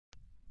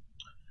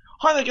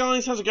Hi there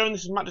guys, how's it going?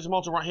 This is Matt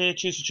Malta right here.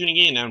 Cheers for tuning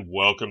in and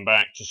welcome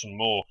back to some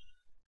more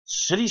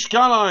City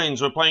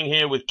Skylines. We're playing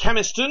here with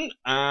Chemiston,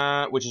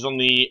 which is on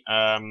the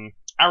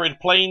Arid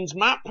Plains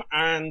map.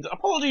 And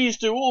apologies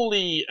to all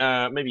the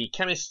maybe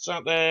chemists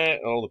out there,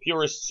 all the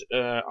purists.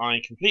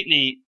 I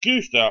completely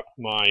goofed up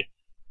my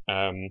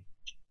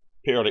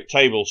periodic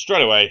table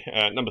straight away.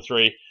 Number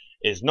 3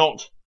 is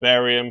not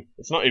barium.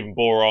 It's not even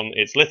boron.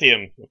 It's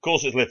lithium. Of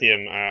course it's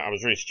lithium. I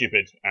was really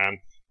stupid.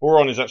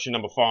 Boron is actually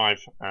number 5,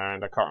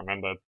 and I can't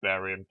remember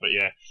barium, but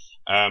yeah.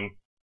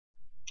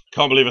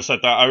 Can't believe I said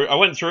that. I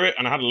went through it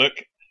and I had a look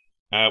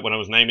when I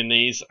was naming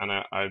these, and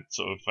I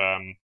sort of,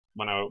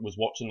 when I was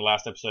watching the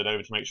last episode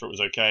over to make sure it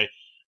was okay,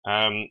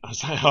 I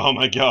was like, oh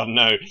my god,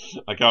 no,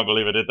 I can't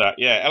believe I did that.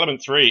 Yeah,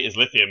 element 3 is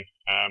lithium.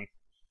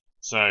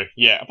 So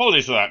yeah,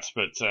 apologies for that,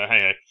 but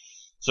hey.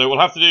 So we'll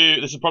have to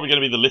do, this is probably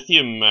going to be the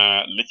lithium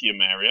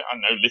area. I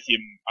don't know,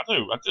 lithium, I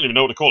don't even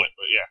know what to call it,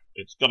 but yeah,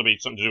 it's got to be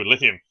something to do with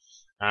lithium.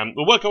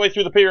 We'll work our way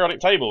through the periodic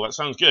table. That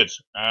sounds good.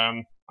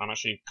 I'm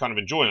actually kind of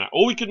enjoying that.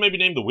 Or we could maybe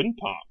name the wind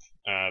park.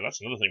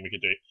 That's another thing we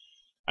could do.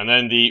 And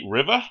then the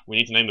river. We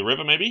need to name the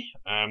river, maybe.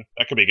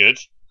 That could be good.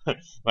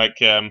 Like,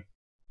 I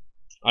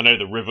know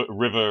the river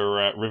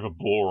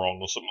boron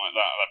or something like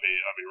that.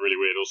 That'd be really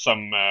weird. Or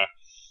some, I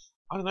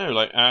don't know.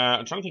 Like,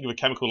 I'm trying to think of a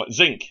chemical like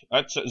zinc.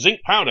 That's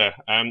zinc powder.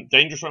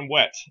 Dangerous when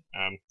wet.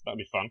 That'd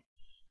be fun.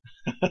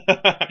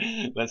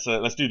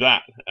 Let's do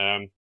that.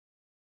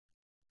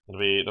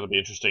 That'll be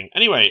interesting.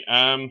 Anyway,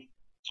 I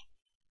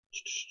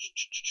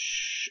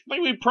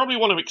think we probably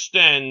want to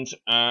extend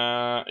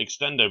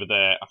over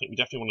there. I think we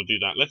definitely want to do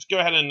that. Let's go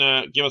ahead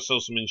and give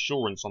ourselves some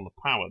insurance on the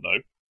power,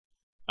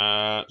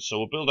 though. So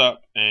we'll build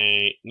up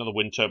another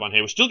wind turbine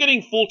here. We're still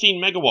getting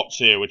 14 megawatts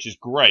here, which is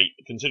great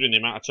considering the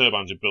amount of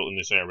turbines we've built in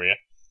this area.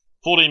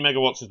 14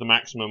 megawatts is the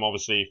maximum,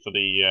 obviously, for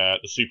the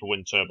super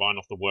wind turbine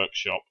off the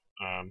workshop.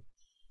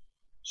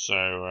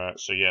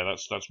 So yeah,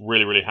 that's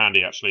really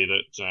handy actually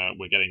that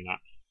we're getting that.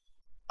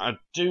 I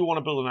do want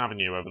to build an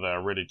avenue over there,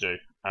 I really do.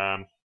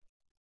 I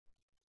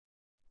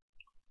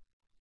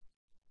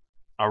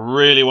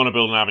really want to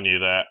build an avenue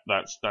there.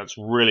 That's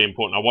really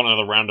important. I want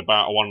another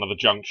roundabout, I want another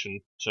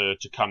junction to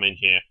come in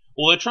here.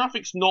 Although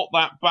traffic's not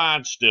that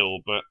bad still,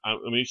 but I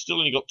mean, we've still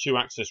only got 2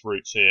 access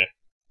routes here.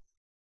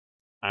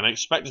 And I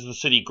expect as the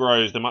city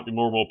grows, there might be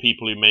more and more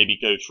people who maybe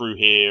go through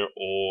here,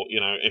 or,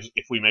 you know,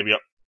 if we maybe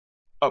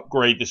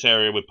upgrade this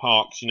area with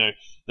parks, you know,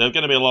 there are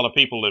going to be a lot of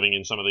people living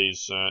in some of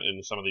these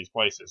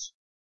places.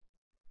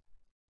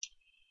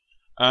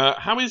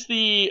 How is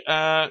the,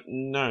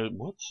 no,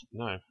 what?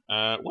 No.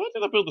 Where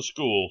did I build the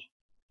school?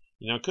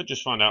 You know, I could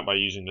just find out by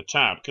using the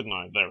tab, couldn't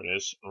I? There it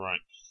is.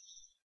 Alright.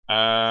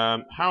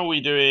 How are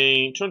we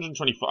doing?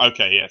 224.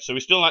 Okay, yeah. So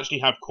we still actually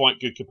have quite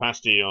good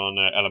capacity on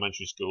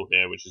elementary school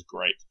here, which is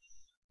great.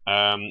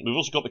 We've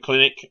also got the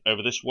clinic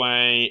over this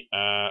way.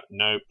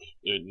 Nope.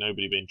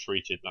 Nobody being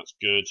treated. That's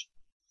good.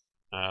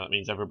 That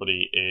means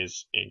everybody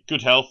is in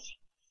good health.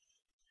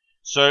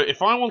 So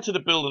if I wanted to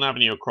build an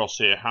avenue across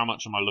here, how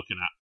much am I looking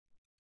at?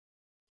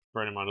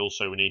 Bearing in mind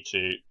also we need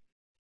to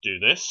do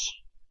this.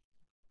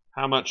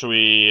 How much are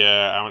we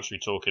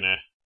talking here?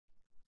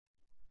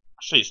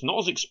 Actually, it's not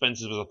as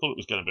expensive as I thought it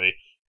was going to be.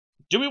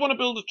 Do we want to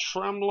build a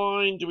tram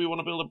line? Do we want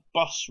to build a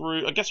bus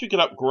route? I guess we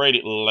could upgrade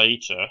it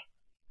later.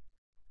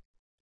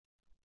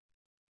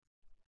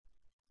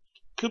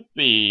 Could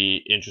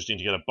be interesting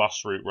to get a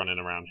bus route running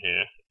around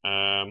here.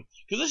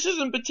 Because this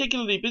isn't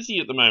particularly busy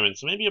at the moment,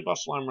 so maybe a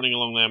bus line running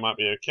along there might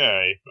be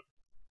okay. But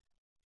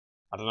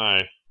I don't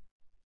know.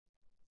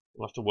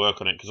 We'll have to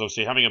work on it, because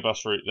obviously having a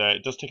bus route there,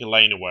 it does take a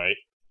lane away.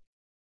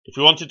 If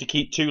we wanted to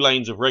keep 2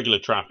 lanes of regular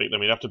traffic, then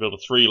we'd have to build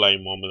a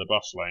 3-lane one with a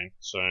bus lane,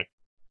 so...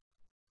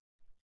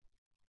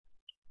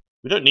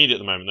 We don't need it at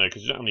the moment, though,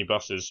 because we don't have any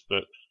buses,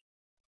 but...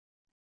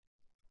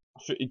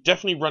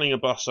 Definitely running a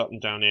bus up and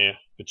down here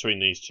between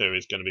these 2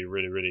 is going to be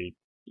really,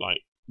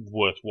 like,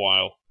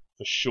 worthwhile,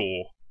 for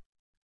sure.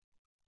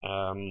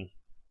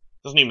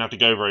 Doesn't even have to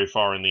go very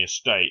far in the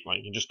estate, like,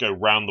 you can just go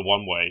round the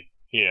one-way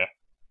here,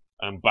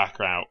 and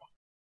back out.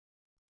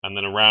 And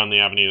then around the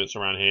avenue that's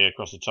around here,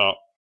 across the top,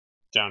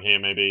 down here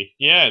maybe.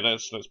 Yeah,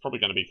 that's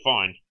probably going to be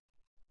fine.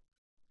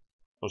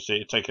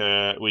 Obviously,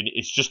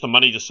 it's just the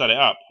money to set it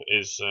up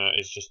is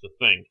just the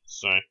thing.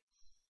 So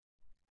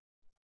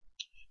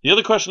the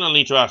other question I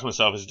need to ask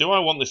myself is, do I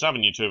want this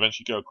avenue to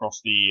eventually go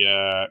across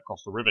the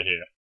river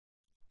here?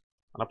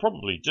 And I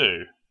probably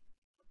do.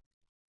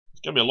 It's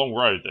going to be a long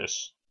road,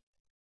 this,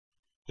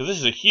 because this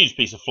is a huge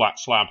piece of flat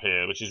slab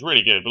here, which is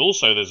really good. But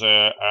also, there's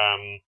a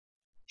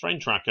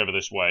train track over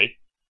this way,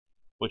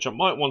 which I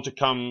might want to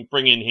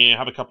bring in here,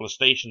 have a couple of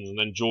stations, and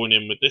then join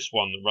in with this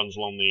one that runs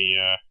along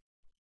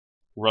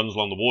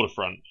the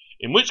waterfront.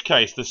 In which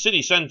case, the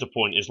city centre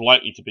point is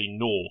likely to be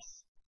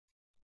north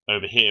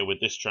over here with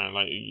this train.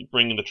 Like,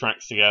 bringing the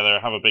tracks together,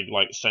 have a big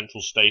like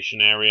central station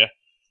area.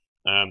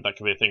 That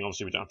could be a thing.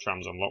 Obviously, we don't have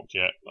trams unlocked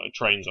yet,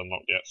 trains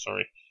unlocked yet.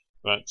 Sorry,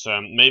 but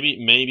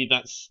maybe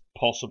that's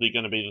possibly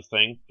going to be the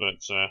thing. But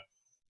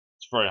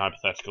it's very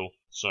hypothetical.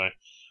 So.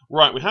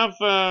 Right, we have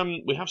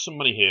some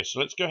money here, so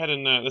let's go ahead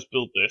and let's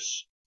build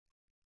this.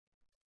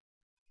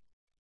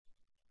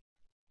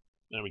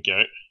 There we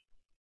go.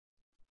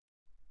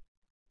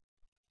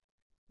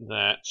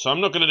 There. So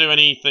I'm not going to do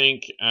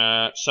anything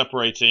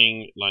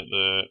separating like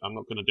I'm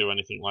not going to do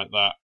anything like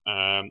that.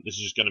 This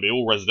is just going to be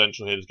all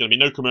residential here. There's going to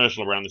be no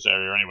commercial around this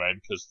area anyway,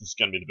 because this is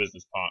going to be the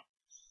business part.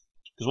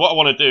 Because what I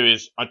want to do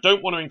is, I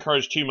don't want to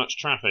encourage too much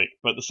traffic,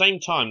 but at the same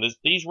time,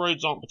 these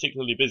roads aren't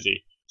particularly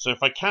busy. So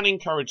if I can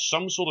encourage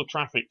some sort of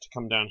traffic to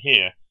come down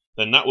here,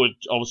 then that would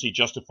obviously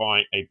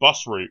justify a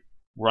bus route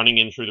running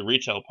in through the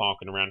retail park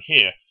and around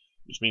here,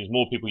 which means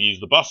more people use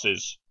the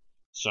buses.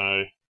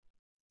 So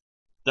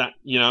that,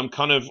 you know, I'm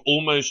kind of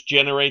almost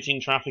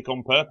generating traffic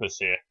on purpose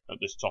here at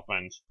this top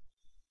end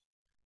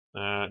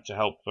to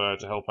help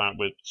out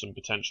with some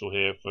potential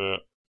here for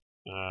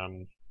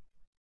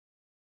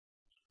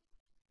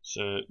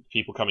so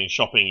people coming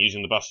shopping,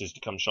 using the buses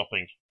to come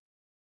shopping.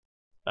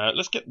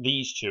 Let's get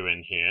these two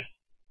in here.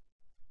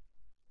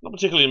 Not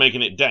particularly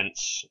making it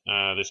dense,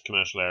 this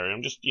commercial area.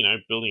 I'm just, you know,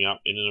 building up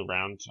in and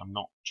around. I'm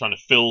not trying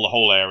to fill the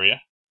whole area.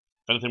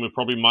 If anything, we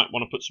probably might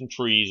want to put some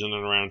trees in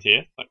and around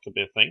here. That could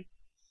be a thing.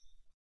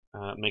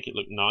 Make it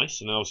look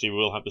nice, and then obviously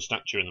we'll have the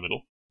statue in the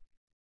middle.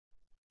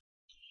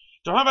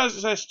 Do I have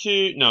access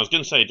to... No, I was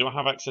going to say, do I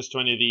have access to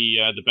any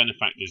of the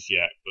benefactors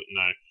yet? But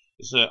no.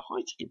 It's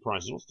high ticket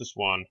prices. What's this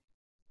one?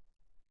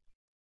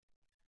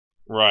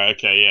 Right,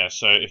 okay, yeah.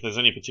 So if there's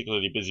any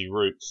particularly busy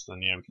routes,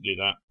 then yeah, we can do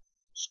that.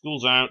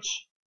 School's out.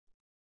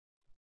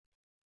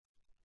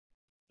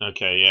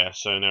 Okay, yeah.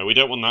 So no, we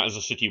don't want that as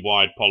a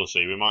city-wide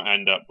policy. We might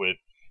end up with...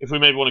 If we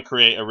maybe want to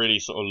create a really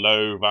sort of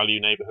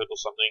low-value neighbourhood or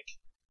something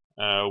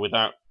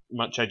without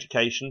much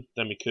education,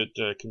 then we could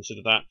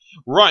consider that.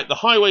 Right, the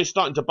highway's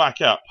starting to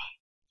back up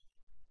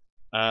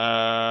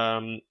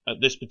at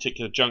this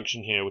particular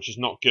junction here, which is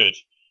not good.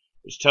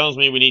 Which tells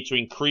me we need to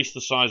increase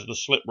the size of the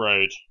slip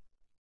road.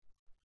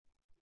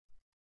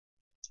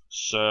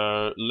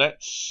 So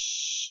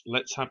let's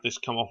have this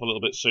come off a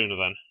little bit sooner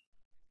then.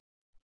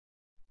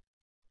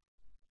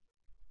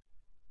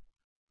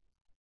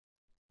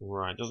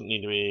 Right, doesn't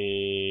need to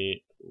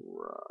be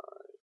right.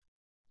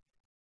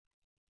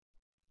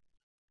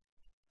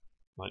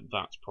 Like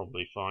that's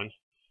probably fine.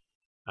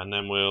 And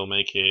then we'll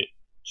make it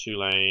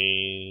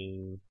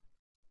 2-lane.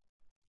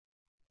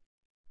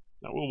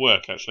 That will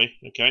work actually.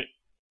 Okay. I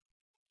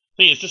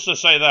think it's just to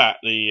say that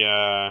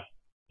the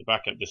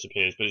backup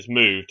disappears, but it's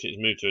moved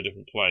to a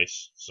different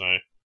place, so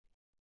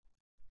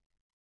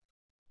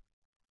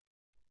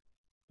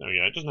there we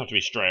go. It doesn't have to be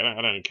straight, I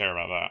don't care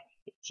about that,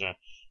 but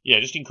yeah,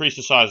 just increase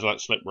the size of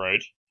that slip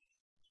road,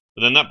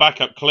 but then that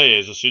backup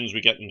clears as soon as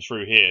we get them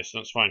through here, so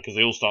that's fine, because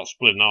they all start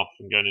splitting off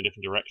and going in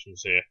different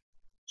directions here.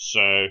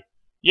 So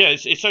yeah,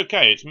 it's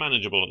okay, it's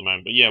manageable at the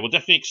moment, but yeah, we'll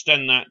definitely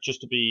extend that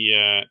just to be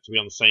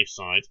on the safe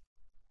side.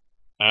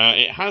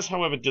 It has,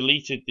 however,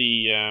 deleted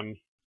the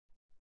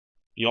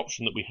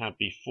option that we had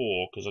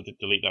before, because I did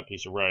delete that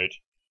piece of road.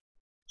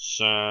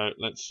 So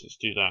let's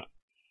do that.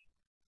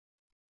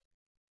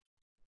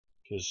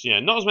 Because yeah,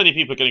 not as many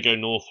people are going to go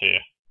north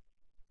here.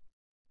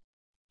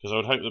 Because I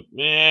would hope that,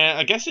 yeah,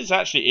 I guess it is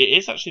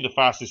actually the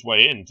fastest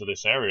way into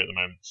this area at the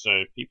moment.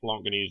 So people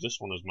aren't going to use this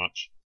one as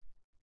much,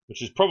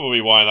 which is probably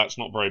why that's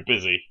not very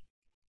busy.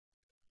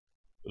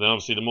 But then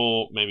obviously the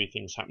more maybe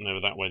things happen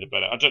over that way, the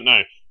better. I don't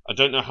know. I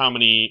don't know how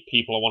many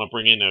people I want to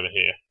bring in over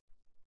here.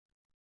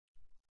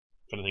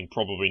 If anything,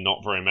 probably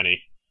not very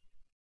many.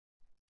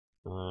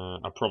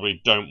 I probably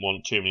don't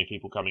want too many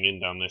people coming in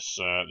down this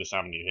this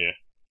avenue here.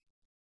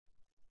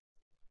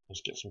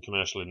 Let's get some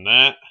commercial in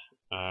there.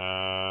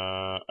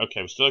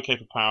 Okay, we're still okay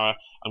for power.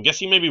 I'm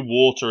guessing maybe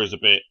water is a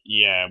bit...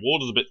 Yeah,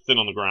 water's a bit thin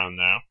on the ground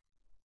now.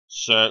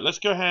 So let's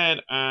go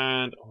ahead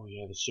and... Oh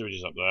yeah, the sewage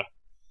is up there.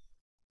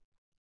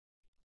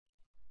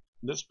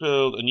 Let's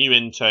build a new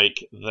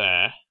intake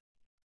there.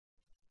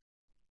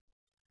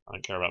 I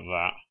don't care about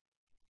that.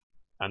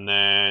 And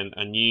then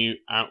a new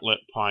outlet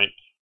pipe.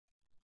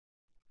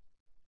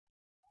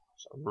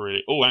 So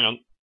really... Oh, hang on.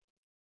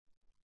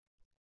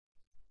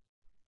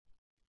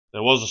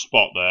 There was a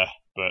spot there,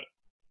 but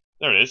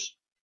there it is.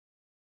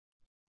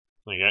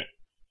 There you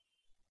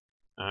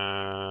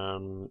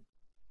go.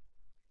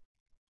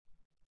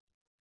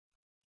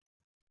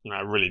 No,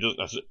 it really does.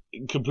 That's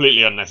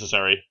completely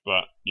unnecessary,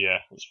 but yeah,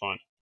 that's fine.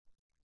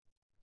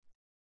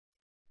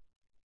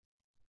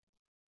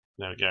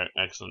 There we go,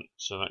 excellent.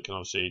 So that can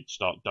obviously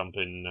start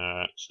dumping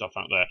stuff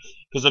out there,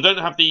 because I don't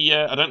have the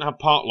I don't have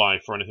Park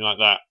Life or anything like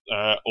that,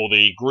 or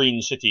the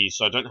Green Cities.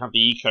 So I don't have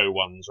the eco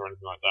ones or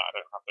anything like that. I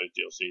don't have those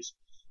DLCs.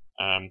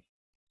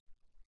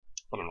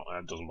 But I'm not,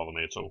 it doesn't bother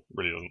me at all. It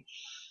really doesn't.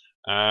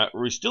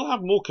 We still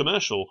have more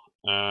commercial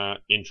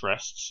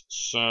interests,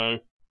 so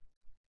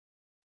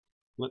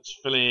let's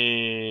fill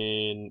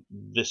in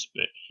this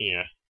bit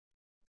here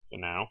for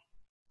now.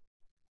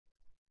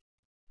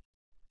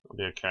 That'll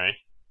be okay.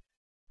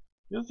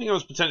 The other thing I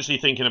was potentially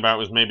thinking about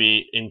was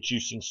maybe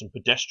inducing some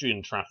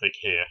pedestrian traffic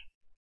here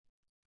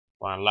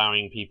by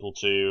allowing people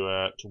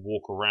to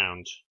walk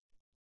around.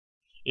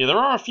 Yeah, there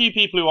are a few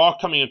people who are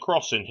coming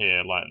across in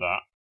here like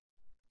that,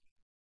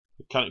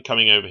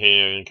 coming over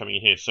here and coming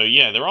in here. So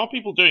yeah, there are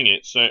people doing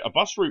it. So a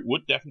bus route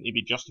would definitely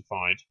be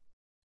justified.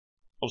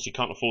 obviously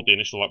can't afford the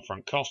initial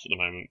upfront cost at the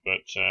moment,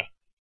 but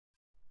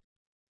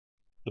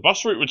the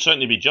bus route would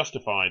certainly be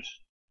justified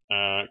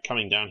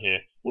coming down here.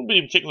 Wouldn't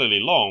be particularly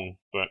long,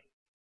 but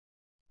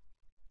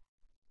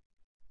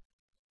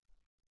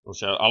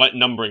also I like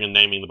numbering and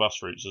naming the bus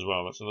routes as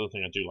well. That's another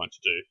thing I do like to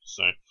do.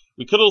 So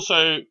we could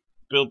also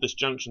build this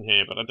junction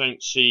here, but I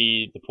don't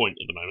see the point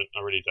at the moment.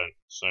 I really don't.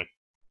 So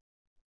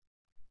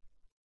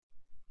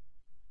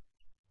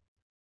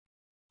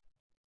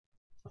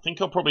I think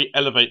I'll probably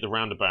elevate the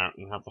roundabout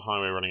and have the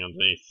highway running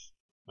underneath.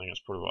 I think that's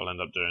probably what I'll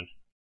end up doing.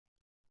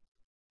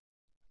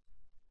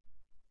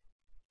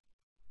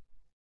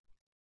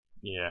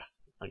 Yeah,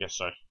 I guess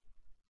so.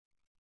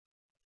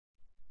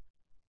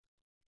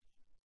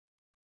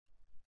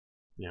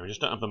 Yeah, we just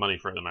don't have the money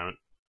for it at the moment.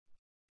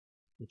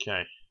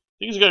 Okay.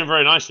 Things are going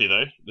very nicely,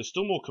 though. There's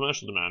still more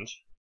commercial demand.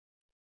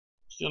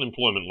 Still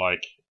unemployment,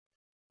 like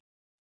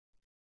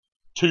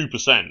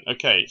 2%.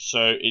 Okay,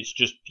 so it's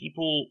just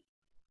people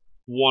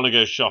want to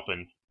go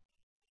shopping.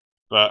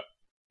 But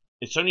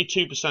it's only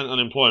 2%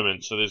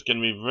 unemployment, so there's going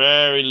to be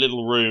very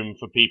little room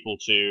for people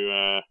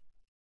to...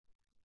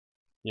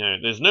 you know,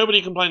 there's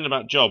nobody complaining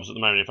about jobs at the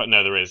moment. In fact,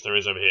 no, there is. There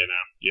is over here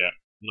now. Yeah,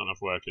 not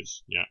enough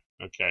workers. Yeah,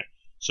 okay.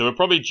 So we're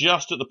probably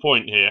just at the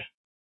point here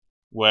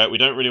where we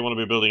don't really want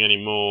to be building any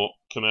more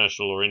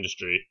commercial or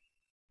industry.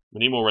 We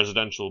need more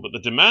residential, but the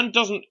demand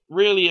doesn't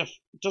really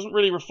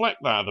reflect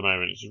that at the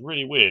moment. It's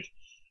really weird.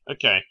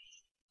 Okay,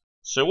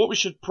 so what we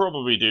should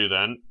probably do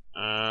then,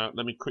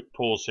 let me quick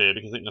pause here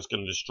because I think that's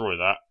going to destroy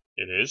that.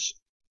 It is.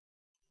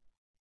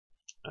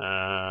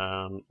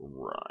 Right,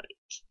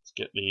 let's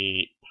get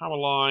the power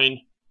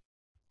line.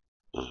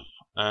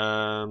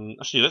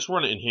 Actually, let's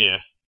run it in here.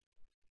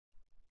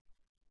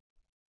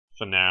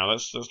 For now,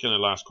 that's going to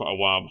last quite a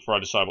while before I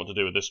decide what to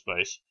do with this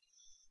space.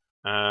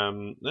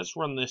 Let's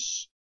run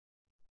this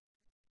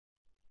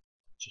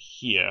to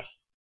here.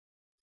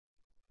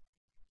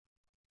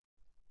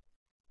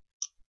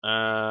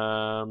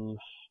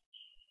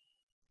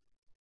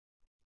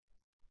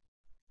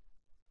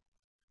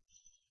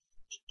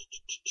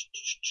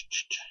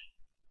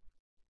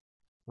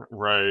 That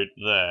road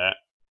there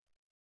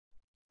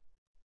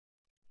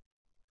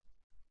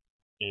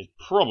is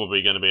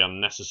probably going to be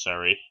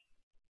unnecessary.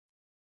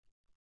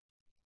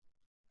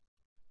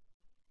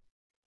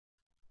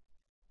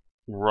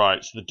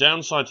 Right, so the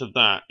downside to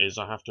that is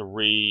I have to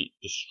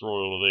re-destroy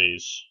all of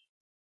these.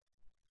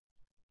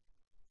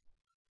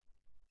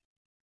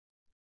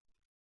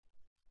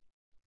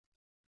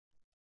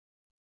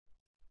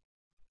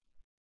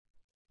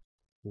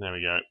 There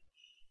we go.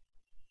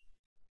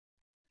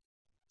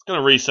 It's going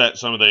to reset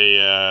some of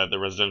the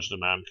residential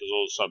demand because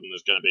all of a sudden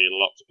there's going to be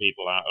lots of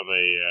people out of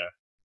a...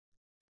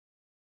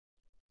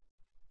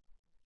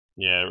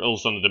 yeah, all of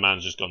a sudden the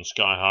demand's just gone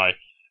sky high.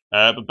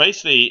 But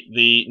basically,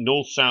 the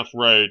north-south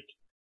road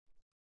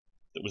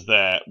that was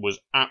there was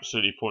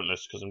absolutely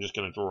pointless because I'm just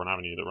going to draw an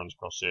avenue that runs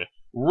across here.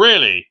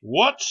 Really?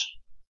 What?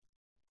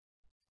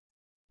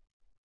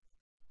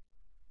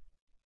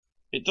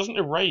 It doesn't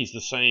erase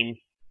the same...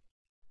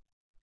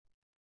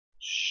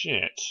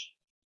 Shit.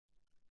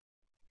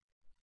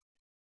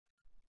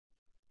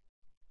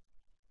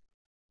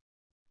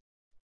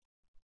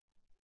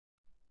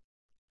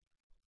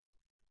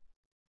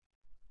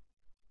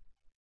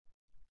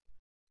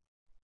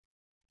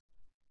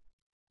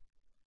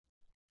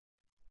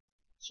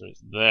 So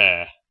it's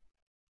there.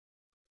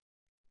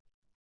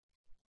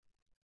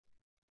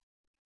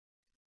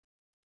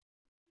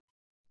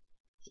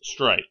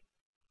 Straight.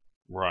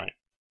 Right.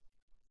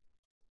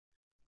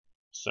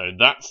 So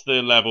that's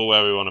the level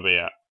where we want to be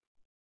at.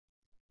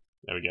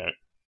 There we go.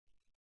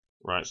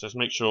 Right, so let's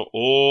make sure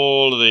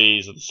all of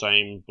these are the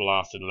same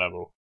blasted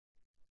level.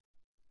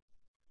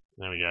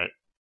 There we go.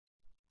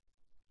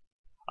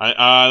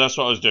 That's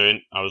what I was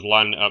doing. I was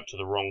lining it up to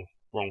the wrong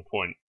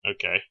point.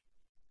 Okay.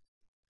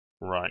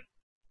 Right.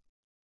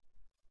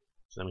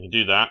 So then we can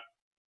do that.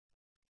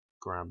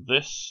 Grab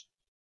this.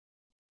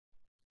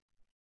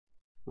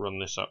 Run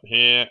this up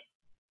here.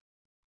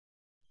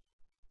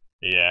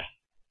 Yeah.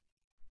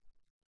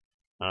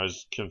 I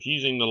was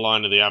confusing the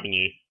line of the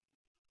avenue.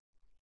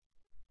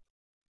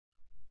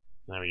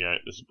 There we go.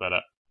 This is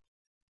better.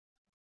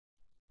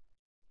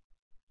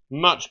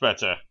 Much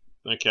better.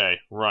 Okay,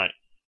 right.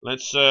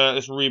 Let's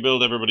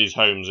rebuild everybody's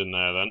homes in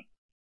there then.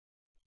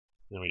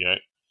 There we go.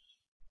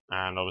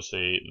 And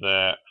obviously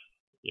there.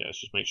 Yeah,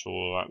 let's just make sure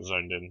all that's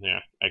zoned in.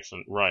 Yeah,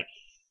 excellent. Right.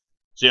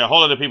 So yeah, a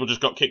whole lot of people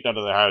just got kicked out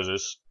of their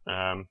houses.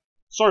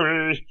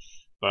 Sorry,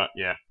 but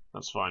yeah,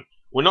 that's fine.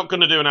 We're not going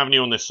to do an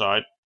avenue on this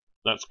side.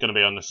 That's going to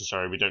be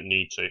unnecessary. We don't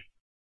need to.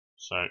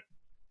 So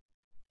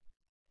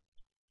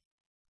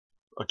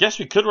I guess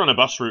we could run a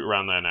bus route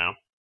around there now.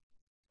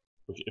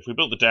 If we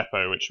built the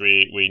depot, which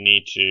we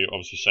need to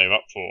obviously save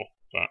up for,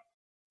 but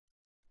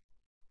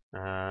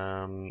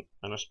and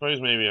I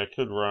suppose maybe I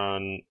could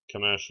run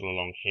commercial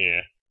along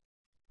here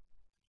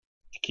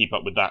to keep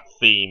up with that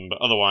theme, but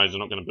otherwise I'm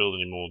not going to build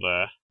any more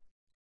there.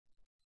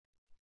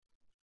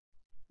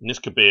 And this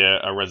could be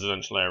a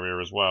residential area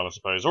as well, I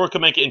suppose. Or I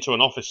could make it into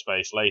an office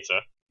space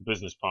later,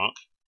 business park.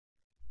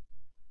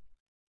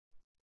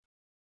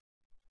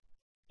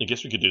 I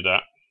guess we could do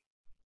that.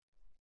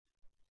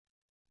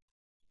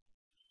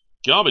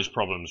 Garbage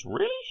problems,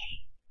 really?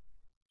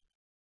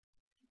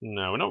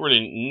 No, we're not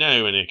really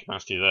nowhere near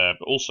capacity there.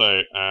 But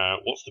also,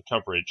 what's the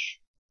coverage?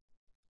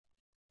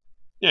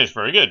 Yeah, it's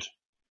very good.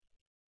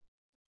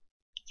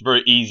 It's a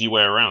very easy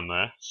way around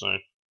there, so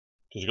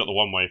because you've got the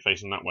one way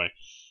facing that way.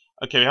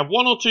 Okay, we have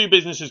 1 or 2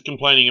 businesses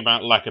complaining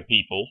about lack of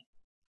people.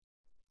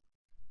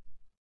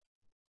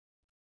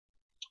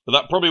 But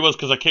that probably was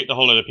because I kicked a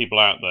whole load of people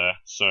out there,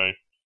 so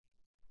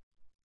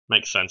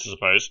makes sense, I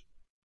suppose.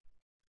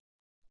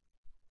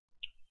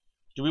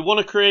 Do we want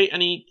to create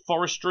any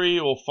forestry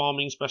or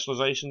farming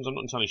specializations? I'm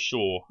not entirely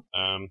sure.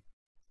 I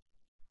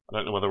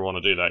don't know whether we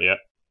want to do that yet.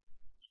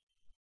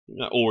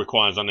 That all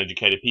requires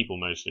uneducated people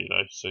mostly,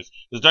 though. So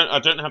I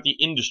don't have the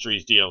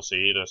industries DLC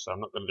either, so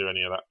I'm not going to do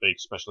any of that big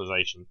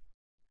specialization.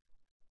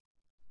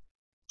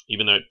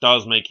 Even though it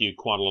does make you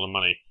quite a lot of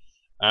money.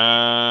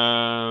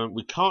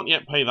 We can't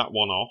yet pay that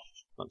one off.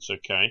 That's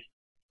okay.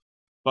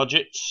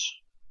 Budget.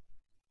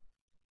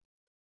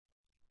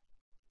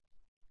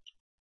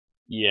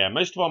 Yeah,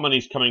 most of our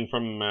money's coming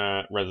from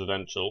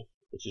residential,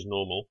 which is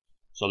normal.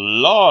 It's a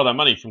lot of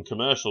money from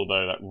commercial,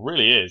 though. That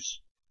really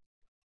is.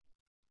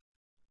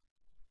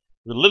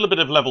 With a little bit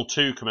of level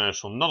 2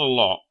 commercial, not a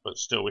lot, but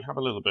still, we have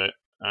a little bit.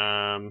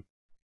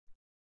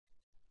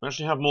 We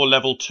actually have more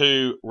level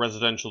 2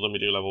 residential than we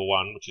do level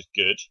 1, which is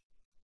good.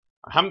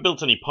 I haven't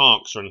built any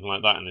parks or anything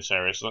like that in this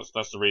area, so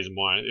that's the reason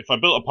why. If I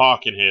built a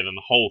park in here, then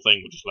the whole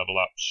thing would just level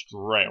up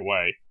straight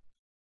away.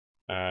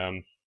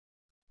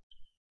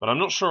 But I'm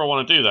not sure I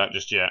want to do that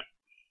just yet,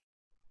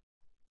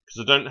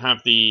 because I don't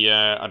have the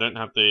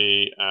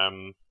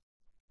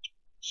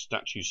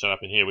statue set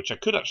up in here, which I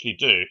could actually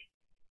do.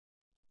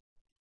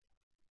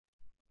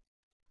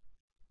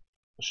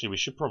 Actually, we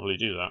should probably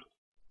do that.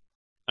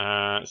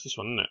 It's this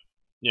one, isn't it?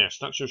 Yeah,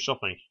 statue of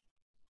shopping.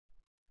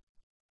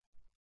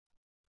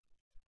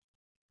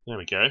 There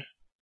we go.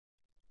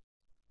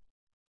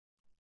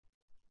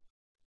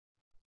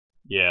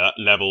 Yeah, that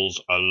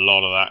levels a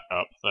lot of that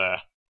up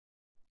there.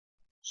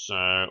 So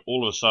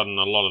all of a sudden,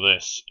 a lot of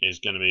this is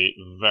going to be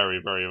very,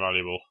 very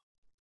valuable.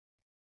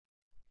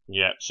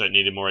 Yeah, so it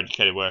needed more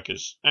educated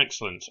workers.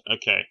 Excellent.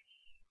 Okay,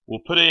 we'll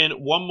put in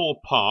one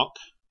more park.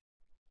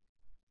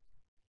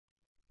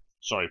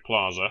 Sorry,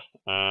 plaza.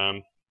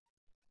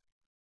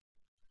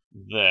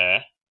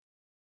 There.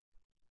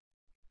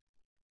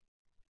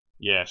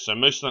 Yeah, so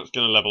most of that's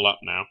going to level up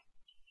now.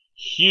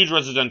 Huge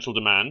residential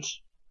demand.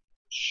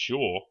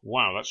 Sure.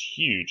 Wow, that's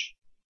huge.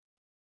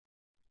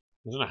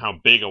 I don't know how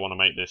big I want to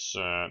make this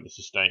this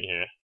estate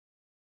here.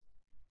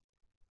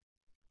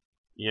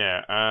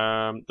 Yeah.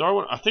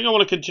 I think I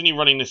want to continue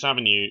running this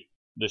avenue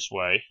this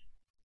way.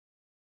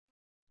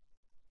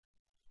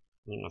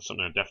 I think that's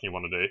something I definitely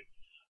want to do.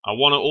 I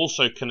want to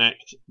also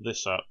connect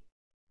this up.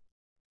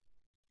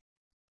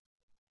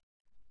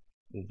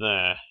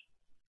 There.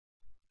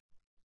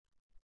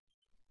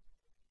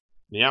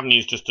 The avenue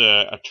is just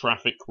a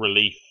traffic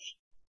relief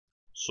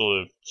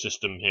sort of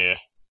system here.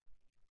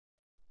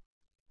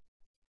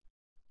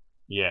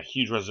 Yeah,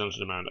 huge residential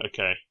demand.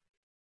 Okay.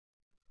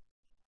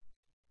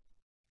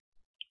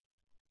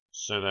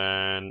 So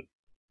then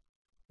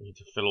we need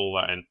to fill all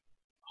that in.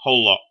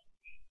 Whole lot.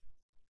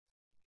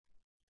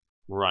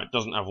 Right,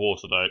 doesn't have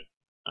water though.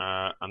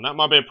 And that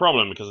might be a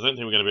problem because I don't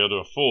think we're going to be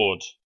able to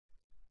afford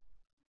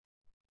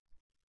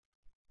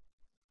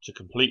to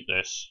complete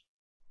this.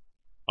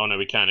 Oh no,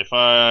 we can. If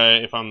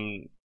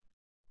I'm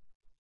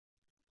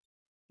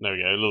there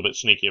we go, a little bit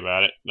sneaky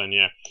about it, then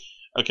yeah.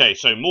 Okay,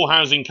 so more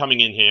housing coming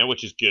in here,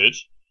 which is good.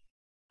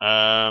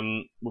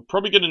 We're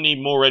probably going to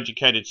need more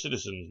educated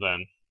citizens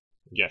then,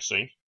 I'm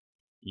guessing.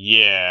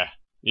 Yeah,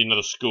 need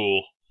another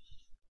school.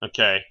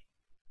 Okay.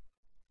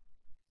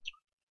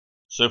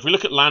 So if we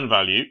look at land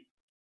value,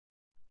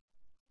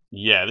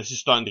 yeah, this is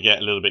starting to get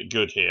a little bit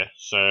good here.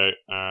 So,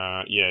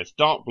 yeah, it's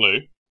dark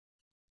blue,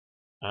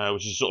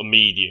 which is sort of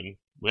medium.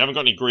 We haven't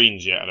got any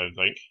greens yet, I don't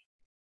think.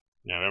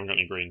 No, we haven't got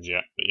any greens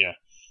yet, but yeah.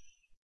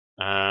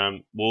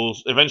 We'll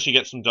eventually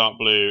get some dark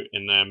blue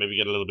in there, maybe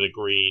get a little bit of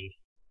green.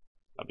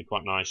 That'd be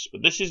quite nice.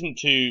 But this isn't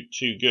too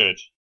good.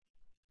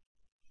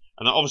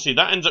 And obviously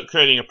that ends up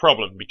creating a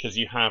problem because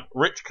you have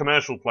rich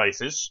commercial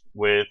places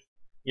with,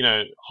 you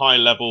know, high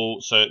level,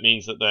 so it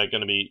means that they're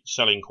going to be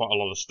selling quite a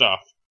lot of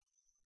stuff.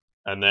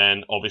 And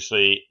then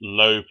obviously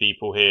low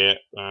people here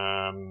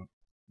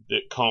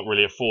that can't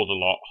really afford a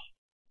lot.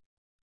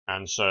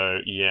 And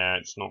so, yeah,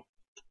 it's not.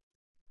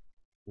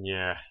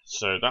 Yeah,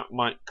 so that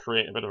might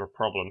create a bit of a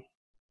problem.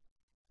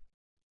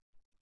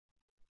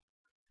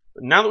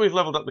 But now that we've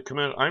leveled up the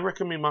commercial, I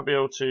reckon we might be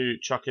able to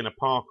chuck in a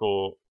park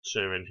or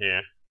two in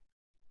here.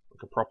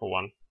 Like a proper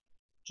one.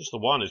 Just the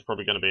one is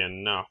probably going to be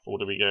enough. Or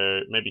do we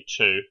go maybe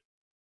two?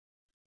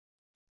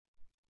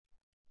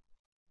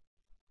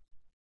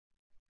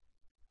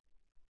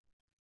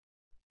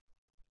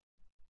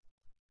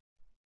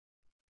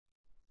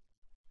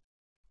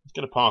 Let's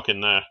get a park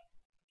in there.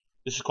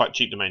 This is quite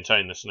cheap to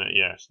maintain, isn't it?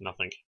 Yeah, it's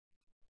nothing.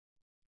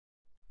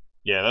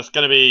 Yeah, that's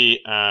going to be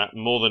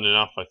more than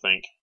enough, I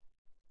think.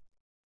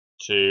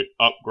 to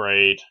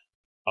upgrade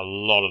a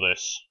lot of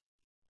this.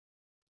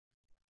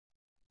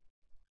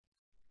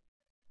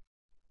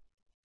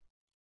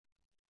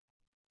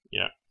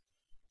 Yeah.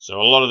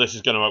 So a lot of this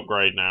is going to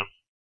upgrade now.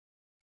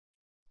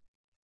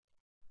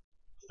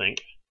 I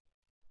think.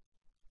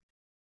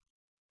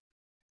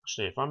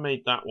 Actually, if I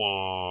made that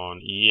one...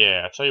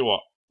 Yeah, I tell you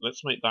what.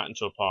 Let's make that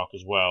into a park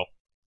as well.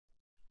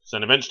 So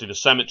then eventually the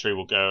cemetery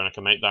will go and I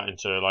can make that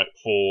into like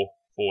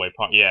four-way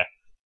park. Yeah.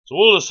 So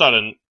all of a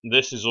sudden,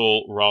 this is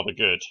all rather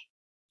good.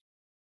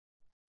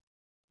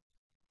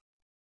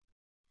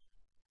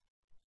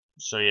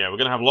 So yeah, we're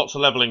going to have lots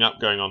of leveling up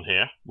going on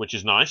here, which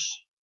is nice.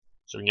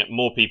 So we can get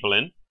more people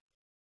in.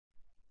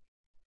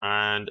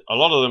 And a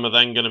lot of them are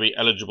then going to be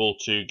eligible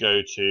to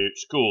go to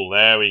school.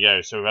 There we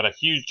go. So we've had a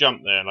huge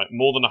jump there, like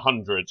more than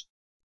 100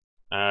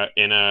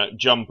 in a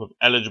jump of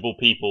eligible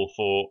people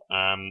for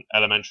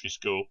elementary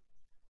school.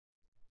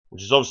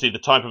 Which is obviously the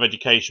type of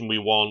education we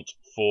want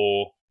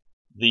for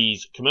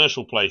these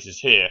commercial places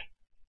here.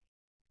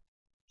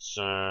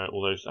 So,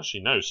 although,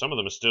 actually no, some of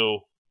them are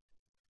still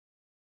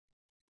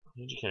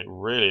educated,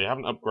 really, they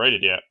haven't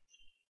upgraded yet.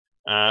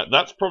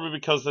 That's probably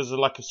because there's a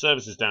lack of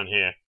services down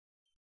here.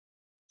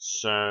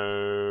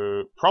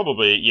 So,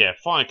 probably, yeah,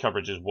 fire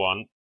coverage is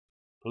one.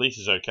 Police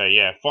is okay,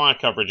 yeah, fire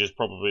coverage is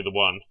probably the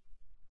one.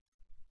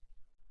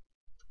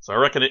 So I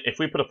reckon if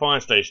we put a fire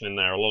station in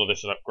there, a lot of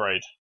this would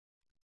upgrade.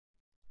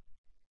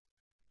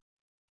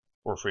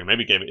 Or if we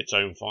maybe gave it its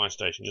own fire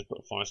station, just put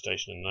a fire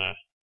station in there.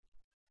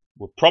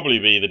 Would probably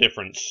be the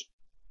difference.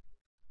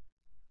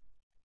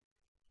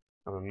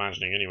 I'm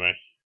imagining anyway.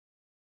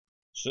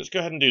 So let's go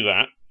ahead and do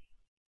that.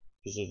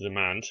 Because there's a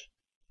demand.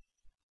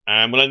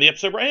 And we'll end the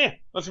episode right here.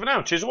 That's it for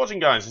now. Cheers for watching,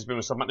 guys. This has been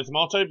myself, Matt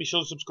Tomato. Be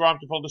sure to subscribe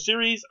to follow the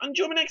series. And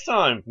join me next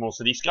time for more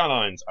City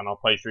Skylines. And I'll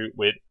play through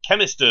with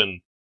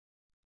Chemiston.